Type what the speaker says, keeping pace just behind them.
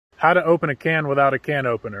How to open a can without a can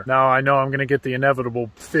opener. Now I know I'm going to get the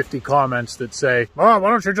inevitable 50 comments that say, oh,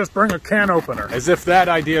 why don't you just bring a can opener? As if that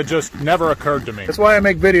idea just never occurred to me. That's why I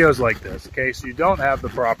make videos like this, in case you don't have the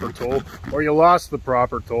proper tool, or you lost the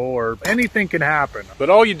proper tool, or anything can happen.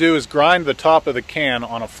 But all you do is grind the top of the can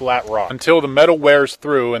on a flat rock until the metal wears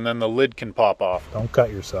through and then the lid can pop off. Don't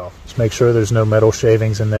cut yourself. Just make sure there's no metal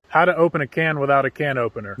shavings in there. How to open a can without a can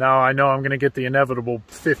opener. Now I know I'm going to get the inevitable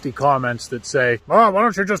 50 comments that say, oh, why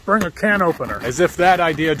don't you just bring a can opener? As if that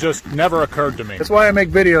idea just never occurred to me. That's why I make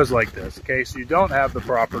videos like this, in case you don't have the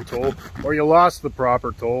proper tool, or you lost the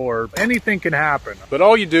proper tool, or anything can happen. But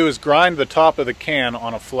all you do is grind the top of the can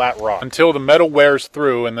on a flat rock until the metal wears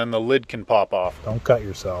through and then the lid can pop off. Don't cut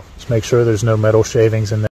yourself. Just make sure there's no metal shavings in there.